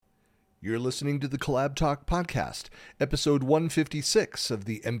You're listening to the Collab Talk podcast, episode 156 of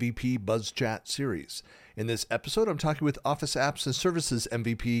the MVPbuzzChat series. In this episode, I'm talking with Office Apps and Services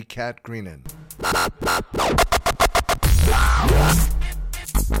MVP Kat Greenan.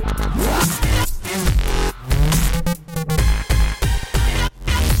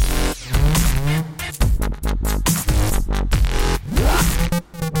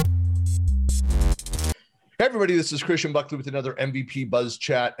 Hey everybody, this is Christian Buckley with another MVP Buzz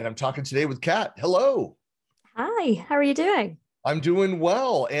Chat, and I'm talking today with Kat. Hello. Hi, how are you doing? I'm doing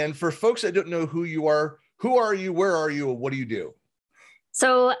well. And for folks that don't know who you are, who are you, where are you, what do you do?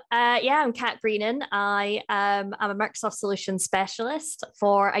 So, I'm Kat Greenan. I'm a Microsoft Solutions Specialist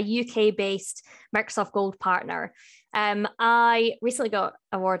for a UK-based Microsoft Gold partner. I recently got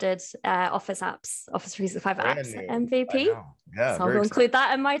awarded Office 365 Apps MVP. Yeah, so I'll include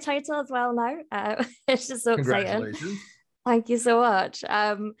that in my title as well now. It's just so exciting. Congratulations. Thank you so much.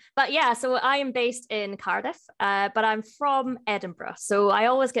 So I am based in Cardiff, but I'm from Edinburgh. So I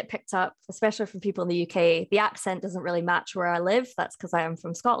always get picked up, especially from people in the UK. The accent doesn't really match where I live. That's because I am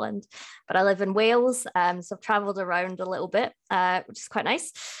from Scotland, but I live in Wales. So I've traveled around a little bit, which is quite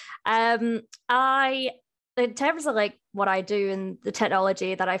nice. In terms of like what I do and the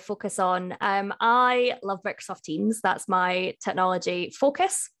technology that I focus on, I love Microsoft Teams. That's my technology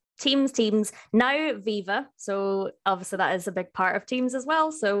focus. Teams, now Viva. So obviously that is a big part of Teams as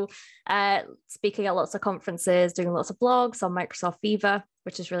well. So speaking at lots of conferences, doing lots of blogs on Microsoft Viva,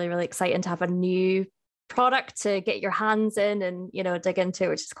 which is really, really exciting to have a new product to get your hands in and, dig into,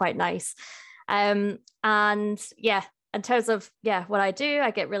 which is quite nice. In terms of what I do,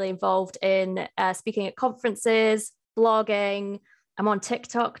 I get really involved in speaking at conferences, blogging. I'm on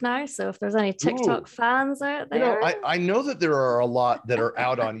TikTok now, so if there's any TikTok fans out there, I know that there are a lot that are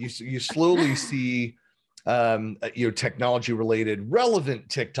out on. You slowly see, technology related relevant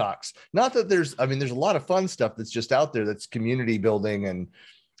TikToks. Not that there's a lot of fun stuff that's just out there that's community building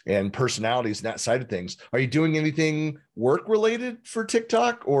and personalities and that side of things. Are you doing anything work related for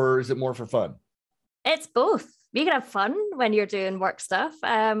TikTok, or is it more for fun? It's both. You can have fun when you're doing work stuff,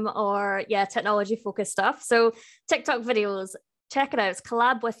 or technology focused stuff. So TikTok videos. Check it out. It's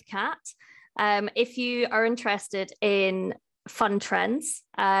Collab with Kat. If you are interested in fun trends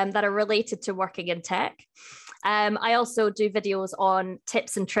that are related to working in tech. I also do videos on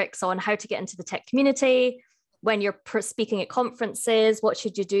tips and tricks on how to get into the tech community. When you're speaking at conferences, what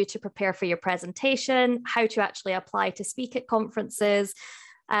should you do to prepare for your presentation? How to actually apply to speak at conferences.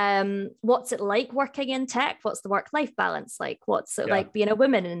 What's it like working in tech? What's the work-life balance like? What's it like being a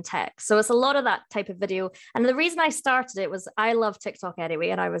woman in tech? So it's a lot of that type of video. And the reason I started it was I love TikTok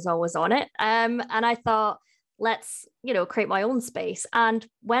anyway, and I was always on it. And I thought, let's, create my own space. And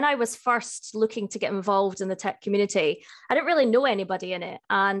when I was first looking to get involved in the tech community, I didn't really know anybody in it.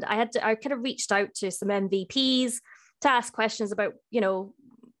 And I kind of reached out to some MVPs to ask questions about,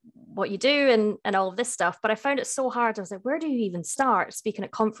 what you do and all of this stuff. But I found it so hard. I was like, where do you even start speaking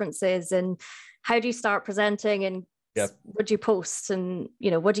at conferences, and how do you start presenting, and what do you post, and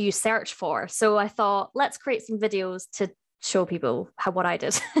what do you search for? So I thought, let's create some videos to show people what I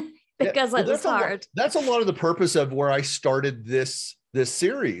did because it was hard. That's a lot of the purpose of where I started this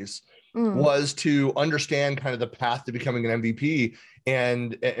series was to understand kind of the path to becoming an MVP.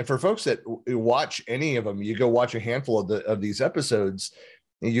 And for folks that watch any of them, you go watch a handful of these episodes,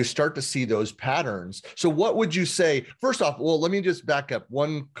 and you start to see those patterns. So what would you say? First off, well, let me just back up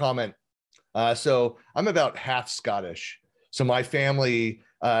one comment. So I'm about half Scottish. So my family,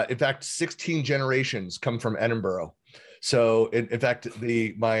 in fact, 16 generations come from Edinburgh. So in fact,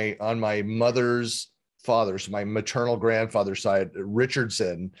 on my mother's father's, my maternal grandfather's side,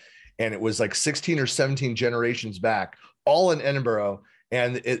 Richardson, and it was like 16 or 17 generations back, all in Edinburgh.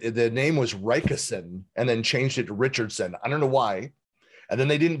 And the name was Rikison, and then changed it to Richardson. I don't know why. And then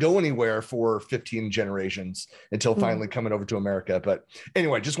they didn't go anywhere for 15 generations until finally coming over to America. But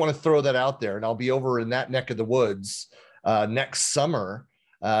anyway, just want to throw that out there. And I'll be over in that neck of the woods next summer.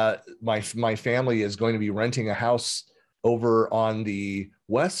 My family is going to be renting a house over on the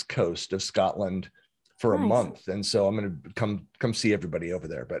west coast of Scotland for a month. And so I'm going to come see everybody over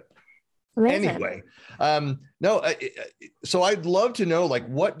there. But amazing. Anyway, so I'd love to know, like,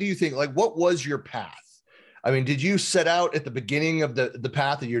 what do you think? Like, what was your path? I mean, did you set out at the beginning of the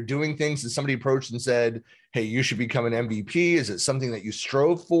path that you're doing things and somebody approached and said, hey, you should become an MVP? Is it something that you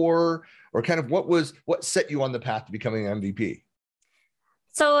strove for, or kind of what set you on the path to becoming an MVP?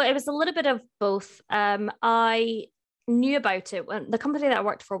 So it was a little bit of both. I knew about it when the company that I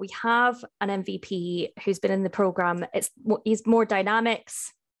worked for, we have an MVP who's been in the program. He's more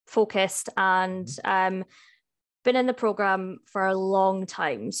dynamics focused and been in the program for a long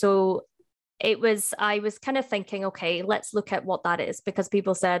time. So I was kind of thinking, okay, let's look at what that is, because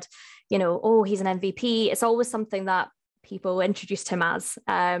people said, you know, oh, he's an MVP. It's always something that people introduced him as.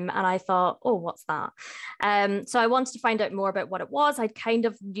 And I thought, oh, what's that? So I wanted to find out more about what it was. I kind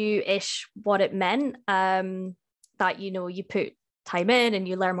of knew-ish what it meant, that, you know, you put time in and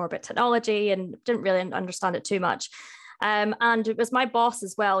you learn more about technology, and didn't really understand it too much. And it was my boss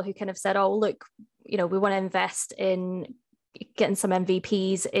as well who kind of said, oh, look, you know, we want to invest in getting some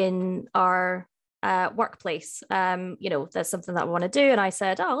MVPs in our workplace. You know, that's something that I want to do. And I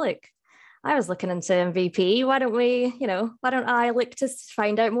said, oh, look, I was looking into MVP. Why don't I look to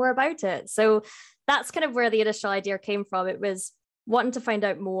find out more about it? So that's kind of where the initial idea came from. It was wanting to find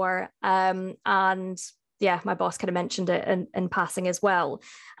out more. And yeah, my boss kind of mentioned it in passing as well.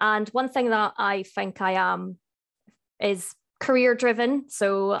 And one thing that I think I am is career driven.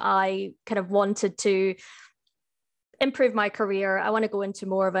 So I kind of wanted to improve my career. I want to go into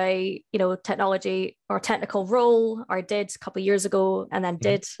more of a, you know, technology or technical role, or I did a couple of years ago, and then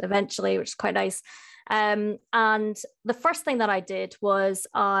did eventually, which is quite nice. And the first thing that I did was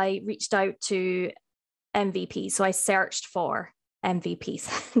I reached out to MVPs. So I searched for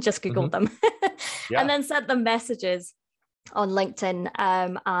MVPs, just Googled them, and then sent them messages on LinkedIn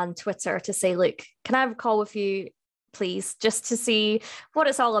and Twitter to say, look, can I have a call with you, please, just to see what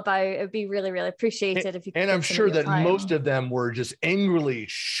it's all about? It would be really, really apappreciated if you could. And I'm sure that most of them were just angrily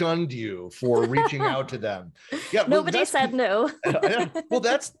shunned you for reaching out to them. Yeah, nobody said no. Well,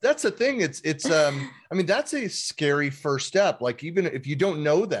 that's the thing. It's I mean, that's a scary first step. Like, even if you don't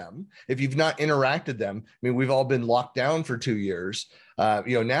know them, if you've not interacted them, I mean, we've all been locked down for 2 years,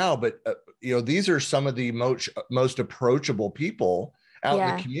 you know, now, but you know, these are some of the most approachable people out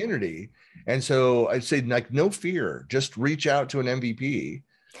in the community. And so I'd say, like, no fear, just reach out to an MVP.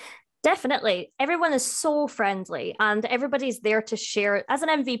 Definitely. Everyone is so friendly, and everybody's there to share. As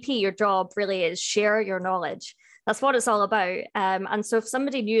an MVP, your job really is share your knowledge. That's what it's all about. And so if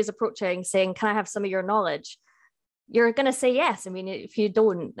somebody new is approaching saying, can I have some of your knowledge? You're going to say yes. I mean, if you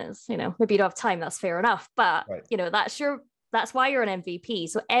don't, you know, maybe you don't have time, that's fair enough. But, you know, that's why you're an MVP.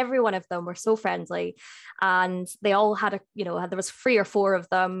 So every one of them were so friendly, and they all had there was 3 or 4 of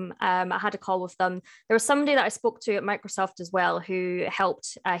them. I had a call with them. There was somebody that I spoke to at Microsoft as well who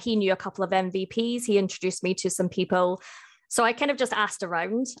helped. He knew a couple of MVPs. He introduced me to some people. So I kind of just asked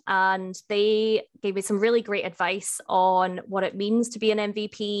around, and they gave me some really great advice on what it means to be an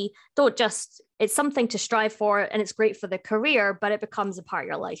MVP. It's something to strive for, and it's great for the career, but it becomes a part of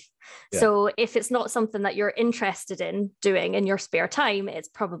your life. Yeah. So if it's not something that you're interested in doing in your spare time, it's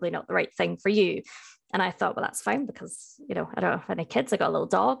probably not the right thing for you. And I thought, well, that's fine, because, you know, I don't have any kids. I got a little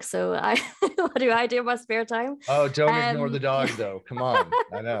dog. So what do I do in my spare time? Oh, don't ignore the dog though. Come on.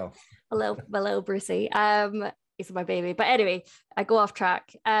 I know. My little Brucey. He's my baby. But anyway, I go off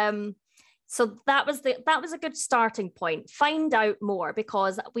track. So that was a good starting point. Find out more,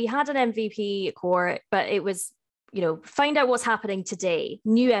 because we had an MVP core, but it was, you know, find out what's happening today,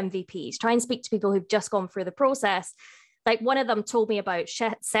 new MVPs, try and speak to people who've just gone through the process. Like, one of them told me about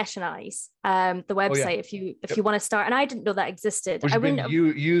Sessionize, the website, if you want to start. And I didn't know that existed. Which has been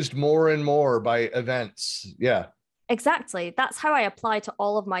used more and more by events. Yeah, exactly. That's how I apply to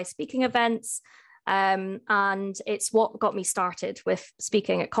all of my speaking events. And it's what got me started with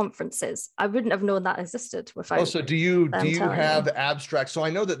speaking at conferences. I wouldn't have known that existed without. Oh, so do you have abstracts? So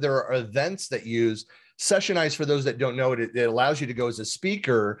I know that there are events that use Sessionize. For those that don't know it, it allows you to go as a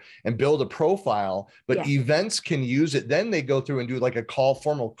speaker and build a profile, but events can use it. Then they go through and do like a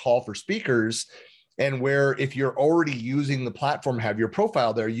formal call for speakers. And where, if you're already using the platform, have your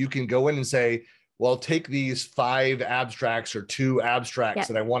profile there, you can go in and say, well, take these 5 abstracts or 2 abstracts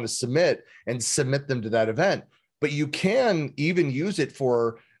that I want to submit, and submit them to that event. But you can even use it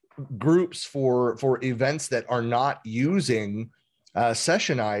for groups, for events that are not using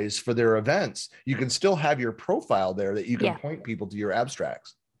Sessionize for their events. You can still have your profile there that you can point people to your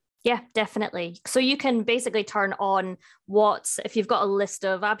abstracts. Yeah, definitely. So you can basically turn on if you've got a list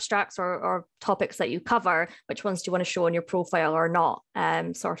of abstracts or topics that you cover, which ones do you want to show on your profile or not,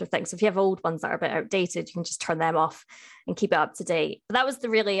 sort of thing. So if you have old ones that are a bit outdated, you can just turn them off and keep it up to date. But that was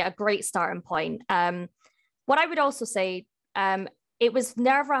really a great starting point. What I would also say, it was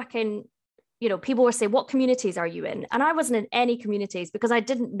nerve-wracking. You know, people were saying, what communities are you in? And I wasn't in any communities because I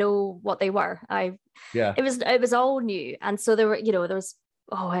didn't know what they were. It was all new. And so there was,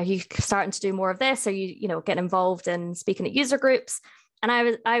 oh, are you starting to do more of this? Are you getting involved in speaking at user groups? And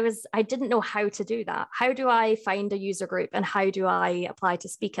I didn't know how to do that. How do I find a user group, and how do I apply to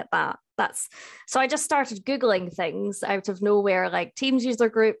speak at that? So I just started Googling things out of nowhere, like Teams user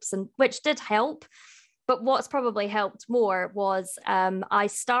groups, and which did help. But what's probably helped more was I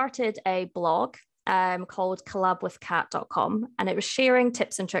started a blog called collabwithkat.com, and it was sharing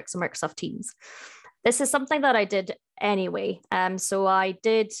tips and tricks on Microsoft Teams. This is something that I did anyway. So I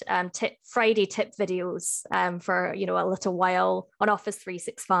did Friday tip videos for, you know, a little while on Office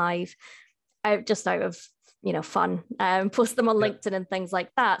 365, just out of, you know, fun, post them on LinkedIn and things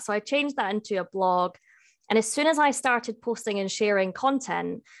like that. So I changed that into a blog. And as soon as I started posting and sharing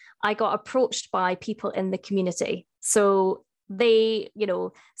content, I got approached by people in the community. So they, you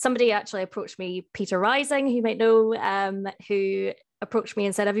know, somebody actually approached me, Peter Rising, who you might know, who approached me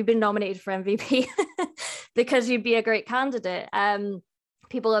and said, have you been nominated for MVP? Because you'd be a great candidate.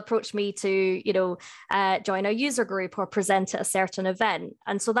 People approached me to, you know, join a user group or present at a certain event.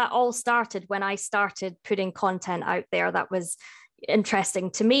 And so that all started when I started putting content out there that was interesting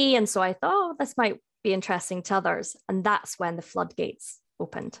to me. And so I thought, oh, this might be interesting to others. And that's when the floodgates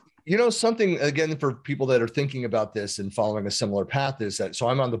opened. You know, something, again, for people that are thinking about this and following a similar path is that, so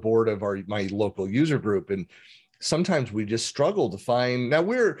I'm on the board of my local user group, and sometimes we just struggle to find,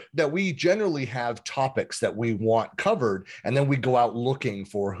 we generally have topics that we want covered, and then we go out looking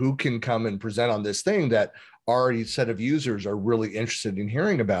for who can come and present on this thing that our set of users are really interested in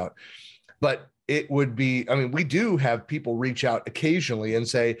hearing about. But it would be, I mean, we do have people reach out occasionally and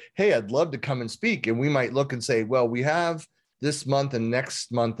say, hey, I'd love to come and speak. And we might look and say, well, we have this month and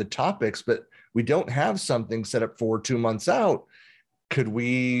next month the topics, but we don't have something set up for 2 months out. Could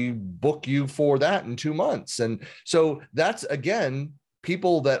we book you for that in 2 months? And so that's, again,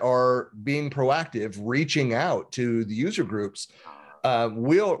 people that are being proactive, reaching out to the user groups.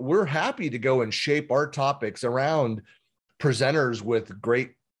 We're happy to go and shape our topics around presenters with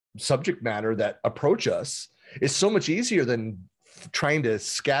great subject matter that approach us. It's so much easier than trying to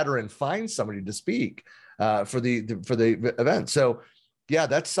scatter and find somebody to speak for the event. So yeah,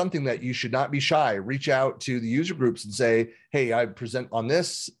 that's something that you should not be shy. Reach out to the user groups and say, hey, I present on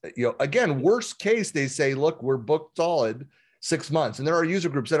this. You know, again, worst case, they say, look, we're booked solid 6 months. And there are user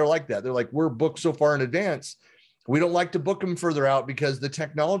groups that are like that. They're like, we're booked so far in advance. We don't like to book them further out because the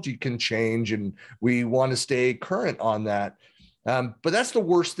technology can change and we want to stay current on that. But that's the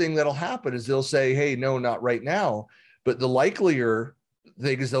worst thing that'll happen is they'll say, hey, no, not right now. But the likelier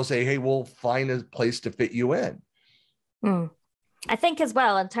thing is they'll say, hey, we'll find a place to fit you in. I think as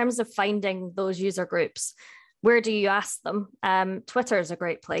well, in terms of finding those user groups, where do you ask them? Twitter is a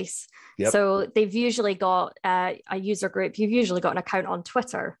great place. Yep. So they've usually got a user group. You've usually got an account on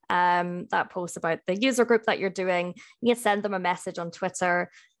Twitter that posts about the user group that you're doing. You can send them a message on Twitter,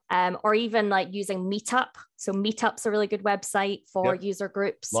 or even like using Meetup. So Meetup's a really good website for user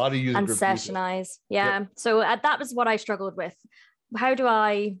groups. A lot of user and groups Sessionize. Yeah. Yep. So that was what I struggled with. How do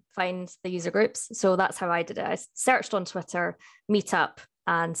I find the user groups? So that's how I did it. I searched on Twitter, Meetup,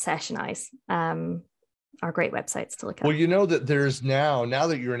 and Sessionize are great websites to look at. Well, you know that there's now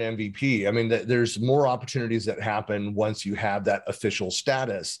that you're an MVP, I mean, there's more opportunities that happen once you have that official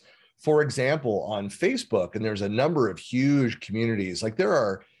status. For example, on Facebook, and there's a number of huge communities, like there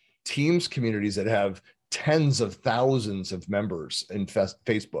are Teams communities that have tens of thousands of members in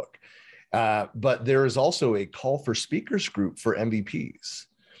Facebook. But there is also a call for speakers group for MVPs.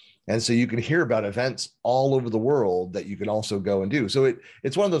 And so you can hear about events all over the world that you can also go and do. So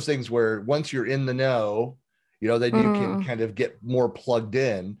it's one of those things where once you're in the know, you know, then you can kind of get more plugged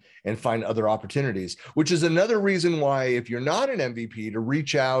in and find other opportunities, which is another reason why, if you're not an MVP, to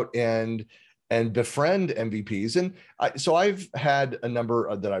reach out and befriend MVPs. And so I've had a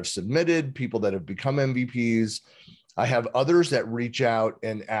number that I've submitted, people that have become MVPs. I have others that reach out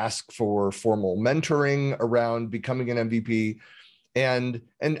and ask for formal mentoring around becoming an MVP. And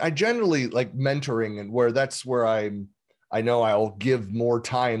I generally like mentoring, and that's where I know I'll give more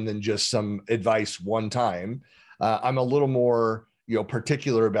time than just some advice one time. I'm a little more,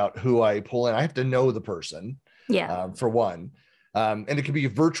 particular about who I pull in. I have to know the person, for one. And it can be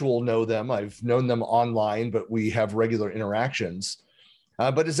virtual know them. I've known them online, but we have regular interactions.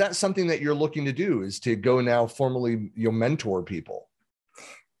 But is that something that you're looking to do, is to go now formally, mentor people?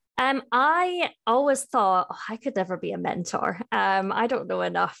 I always thought, I could never be a mentor. I don't know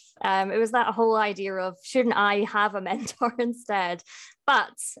enough. It was that whole idea of, shouldn't I have a mentor instead?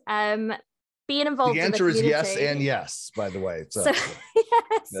 But being involved in the community. The answer is yes and yes, by the way.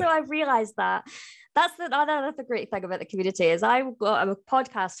 So I've realized that. that's the great thing about the community is I'm a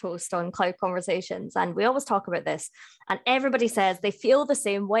podcast host on Cloud Conversations, and we always talk about this, and everybody says they feel the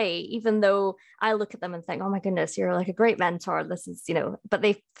same way, even though I look at them and think, oh my goodness, you're like a great mentor. This is, but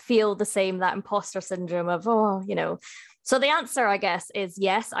they feel the same, that imposter syndrome of, So the answer, I guess, is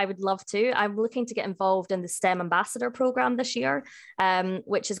yes, I would love to. I'm looking to get involved in the STEM Ambassador program this year,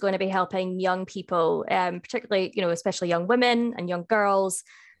 which is going to be helping young people, particularly, especially young women and young girls,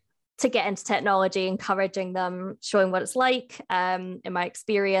 to get into technology, encouraging them, showing what it's like in my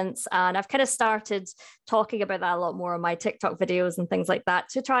experience. And I've kind of started talking about that a lot more on my TikTok videos and things like that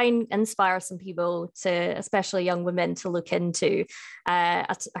to try and inspire some people, to especially young women, to look into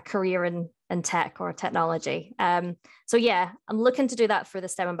a career in tech or technology. So yeah, I'm looking to do that for the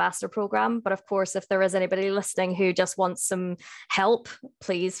STEM Ambassador program. But of course, if there is anybody listening who just wants some help,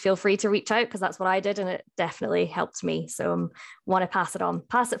 please feel free to reach out, because that's what I did and it definitely helped me. So want to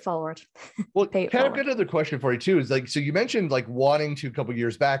pass it forward. Well, Kat, I've got another question for you too. Is like, so you mentioned like wanting to, a couple of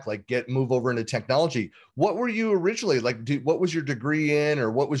years back, like move over into technology. What were you originally like? What was your degree in,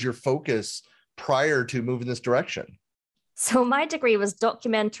 or what was your focus prior to moving this direction? So my degree was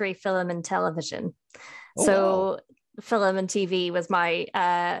documentary, film, and television. Oh, so wow. Film and TV was my,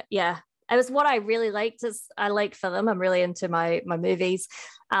 it was what I really liked. I like film. I'm really into my movies.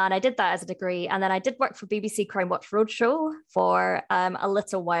 And I did that as a degree. And then I did work for BBC Crime Watch Roadshow for a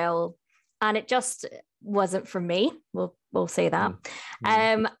little while. And it just wasn't for me. We'll say that.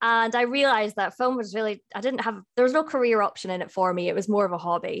 And I realized that film was really, there was no career option in it for me. It was more of a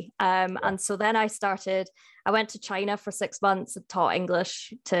hobby. And so then I went to China for 6 months and taught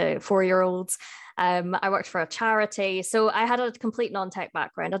English to 4-year-olds. I worked for a charity. So I had a complete non-tech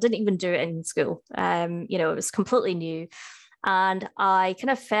background. I didn't even do it in school. It was completely new. And I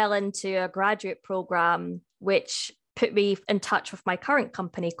kind of fell into a graduate program, which put me in touch with my current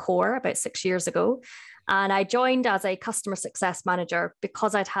company, Core, about 6 years ago. And I joined as a customer success manager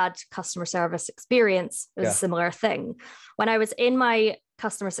because I'd had customer service experience. It was a similar thing. When I was in my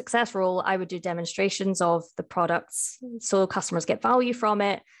customer success role, I would do demonstrations of the products so customers get value from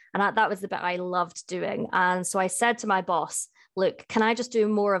it. And that was the bit I loved doing. And so I said to my boss, look, can I just do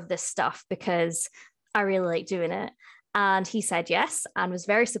more of this stuff? Because I really like doing it. And he said yes, and was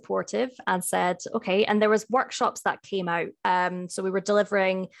very supportive and said, okay. And there was workshops that came out. So we were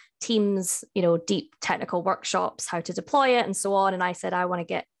delivering teams, deep technical workshops, how to deploy it and so on. And I said, I want to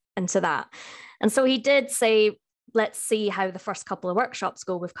get into that. And so he did say, let's see how the first couple of workshops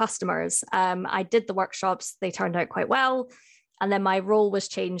go with customers. I did the workshops. They turned out quite well. And then my role was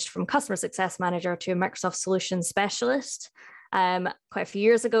changed from customer success manager to a Microsoft solutions specialist. Quite a few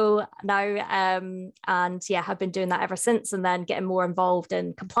years ago now. And I've been doing that ever since, and then getting more involved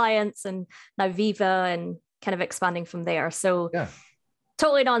in compliance and now Viva and kind of expanding from there. So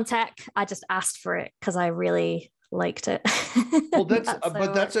totally non-tech. I just asked for it because I really liked it. Well,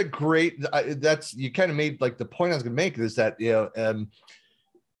 that's a great, you kind of made like the point I was going to make is that,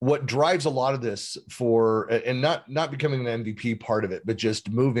 what drives a lot of this and not becoming an MVP part of it, but just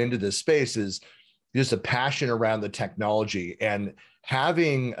move into this space is just a passion around the technology and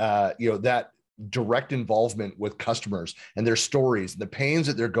having, that direct involvement with customers and their stories and the pains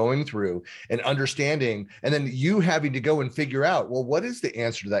that they're going through and understanding, and then you having to go and figure out, well, what is the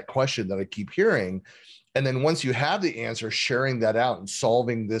answer to that question that I keep hearing? And then once you have the answer, sharing that out and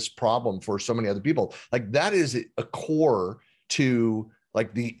solving this problem for so many other people, like that is a core to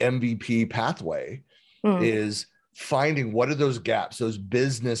like the MVP pathway is finding what are those gaps, those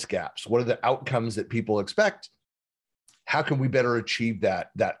business gaps, what are the outcomes that people expect? How can we better achieve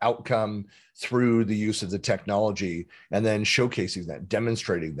that outcome through the use of the technology, and then showcasing that,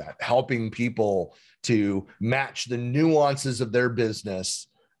 demonstrating that, helping people to match the nuances of their business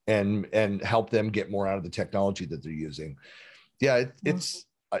and help them get more out of the technology that they're using.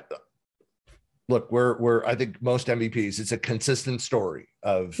 Look, I think most MVPs, it's a consistent story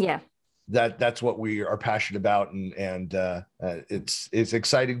of that's what we are passionate about. And it's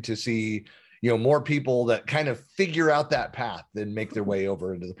exciting to see, more people that kind of figure out that path and make their way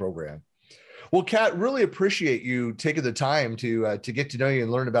over into the program. Well, Kat, really appreciate you taking the time to get to know you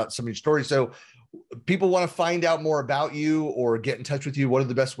and learn about some of your stories. So people want to find out more about you or get in touch with you. What are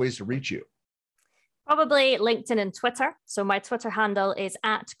the best ways to reach you? Probably LinkedIn and Twitter. So my Twitter handle is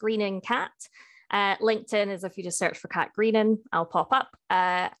 @GreenanCat. LinkedIn is, if you just search for Kat Greenan, I'll pop up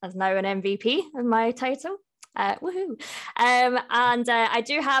as now an MVP in my title. Woohoo. And I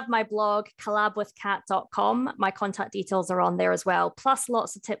do have my blog, collabwithkat.com. My contact details are on there as well, plus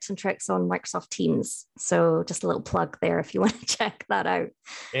lots of tips and tricks on Microsoft Teams. So just a little plug there if you want to check that out.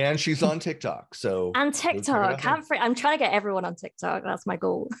 And she's on TikTok. So and TikTok. I'm trying to get everyone on TikTok. That's my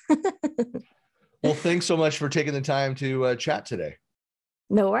goal. Well, thanks so much for taking the time to chat today.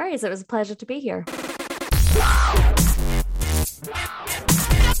 No worries. It was a pleasure to be here.